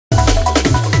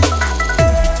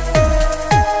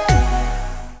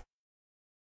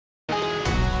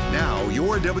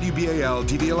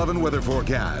WBAL-TV 11 weather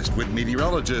forecast with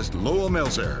meteorologist Lowell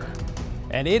Milzer.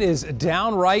 And it is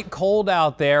downright cold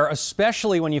out there,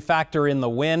 especially when you factor in the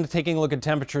wind. Taking a look at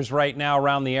temperatures right now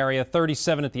around the area,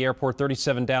 37 at the airport,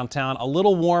 37 downtown. A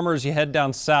little warmer as you head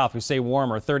down south. We say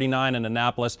warmer, 39 in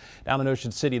Annapolis. Down in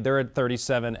Ocean City, they're at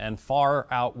 37, and far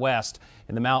out west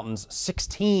in the mountains,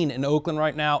 16 in Oakland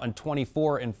right now and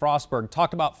 24 in Frostburg.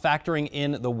 Talked about factoring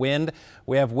in the wind.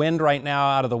 We have wind right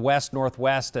now out of the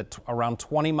west-northwest at around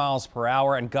 20 miles per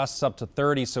hour and gusts up to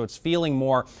 30, so it's feeling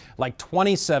more like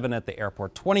 27 at the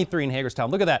airport, 23 in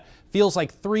Hagerstown. Look at that. Feels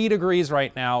like 3 degrees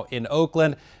right now in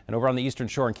Oakland, and over on the Eastern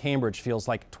Shore in Cambridge feels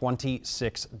like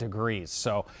 26 degrees.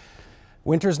 So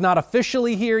winter's not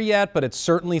officially here yet, but it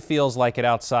certainly feels like it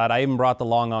outside. I even brought the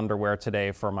long underwear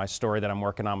today for my story that I'm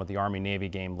working on with the Army-Navy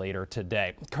game later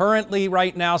today. Currently,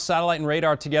 right now, satellite and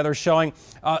radar together showing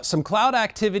some cloud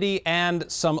activity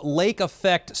and some lake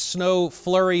effect snow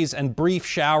flurries and brief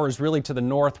showers really to the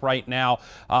north right now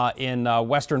in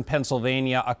western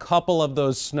Pennsylvania. A couple of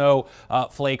those snow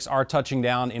flakes are touching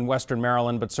down in western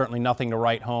Maryland, but certainly nothing to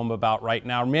write home about right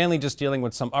now. Mainly just dealing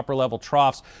with some upper level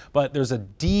troughs, but there's a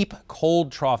deep cold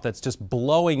trough that's just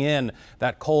blowing in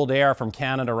that cold air from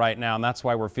Canada right now, and that's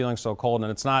why we're feeling so cold.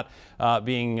 And it's not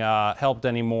being helped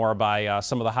anymore by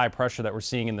some of the high pressure that we're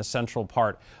seeing in the central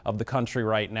part of the country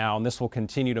right now. And this will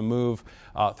continue to move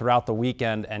throughout the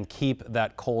weekend and keep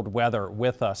that cold weather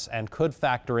with us, and could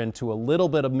factor into a little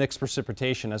bit of mixed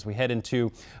precipitation as we head into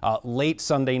late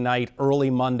Sunday night, early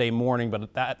Monday morning.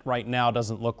 But that right now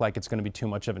doesn't look like it's going to be too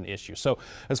much of an issue. So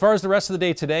as far as the rest of the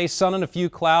day today, sun and a few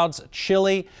clouds,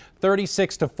 chilly,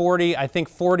 36 to 40. I think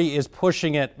 40 is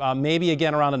pushing it. Maybe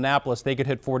again around Annapolis, they could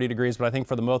hit 40 degrees, but I think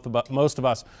for the most of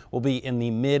us will be in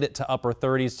the mid to upper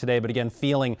 30s today. But again,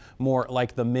 feeling more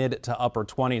like the mid to upper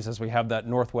 20s as we have that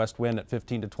northwest wind at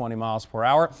 15 to 20 miles per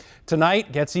hour.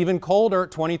 Tonight gets even colder,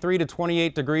 23 to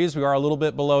 28 degrees. We are a little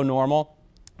bit below normal.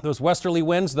 Those westerly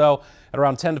winds, though, at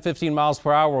around 10 to 15 miles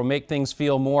per hour will make things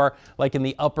feel more like in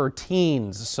the upper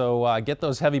teens. So get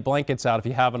those heavy blankets out if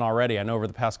you haven't already. I know over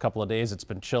the past couple of days it's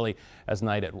been chilly as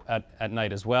night at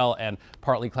night as well, and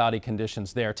partly cloudy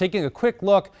conditions there. Taking a quick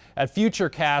look at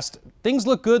Futurecast, things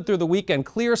look good through the weekend.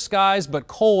 Clear skies, but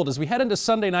cold. As we head into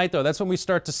Sunday night, though, that's when we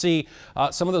start to see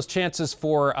some of those chances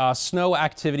for snow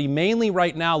activity. Mainly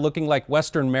right now looking like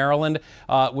western Maryland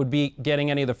would be getting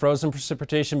any of the frozen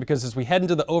precipitation, because as we head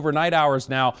into the overnight hours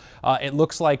now, it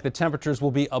looks like the temperatures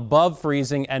will be above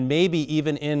freezing and maybe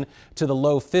even into the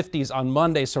low 50s on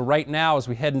Monday. So right now, as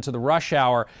we head into the rush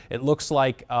hour, it looks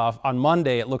like on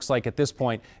Monday, it looks like at this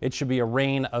point it should be a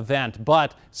rain event.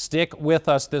 But stick with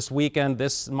us this weekend.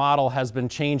 This model has been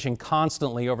changing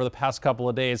constantly over the past couple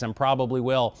of days and probably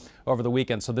will over the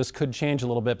weekend. So this could change a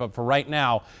little bit, but for right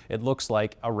now, it looks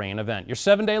like a rain event. Your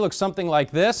 7-day looks something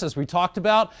like this, as we talked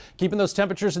about, keeping those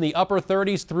temperatures in the upper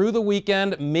 30s through the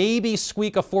weekend, maybe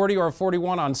squeak a 40 or a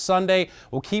 41 on Sunday.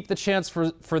 We'll keep the chance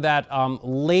for that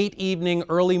late evening,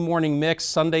 early morning mix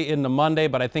Sunday into Monday,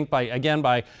 but I think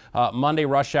by Monday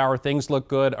rush hour, things look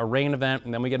good, a rain event,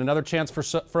 and then we get another chance for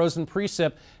frozen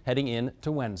precip heading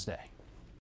into Wednesday.